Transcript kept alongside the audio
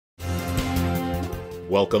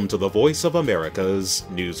Welcome to the Voice of America's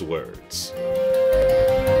Newswords.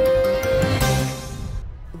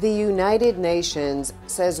 The United Nations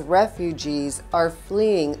says refugees are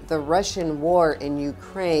fleeing the Russian war in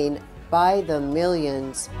Ukraine by the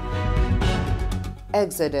millions.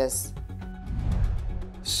 Exodus.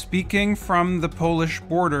 Speaking from the Polish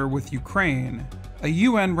border with Ukraine, a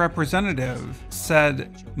UN representative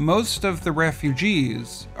said most of the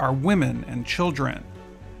refugees are women and children.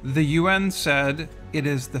 The UN said it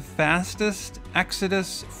is the fastest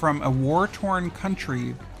exodus from a war-torn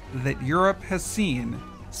country that Europe has seen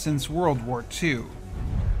since World War II.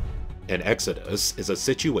 An exodus is a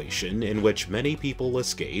situation in which many people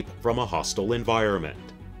escape from a hostile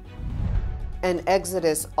environment. An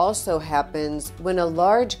exodus also happens when a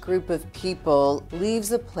large group of people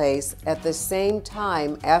leaves a place at the same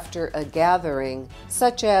time after a gathering,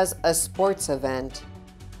 such as a sports event.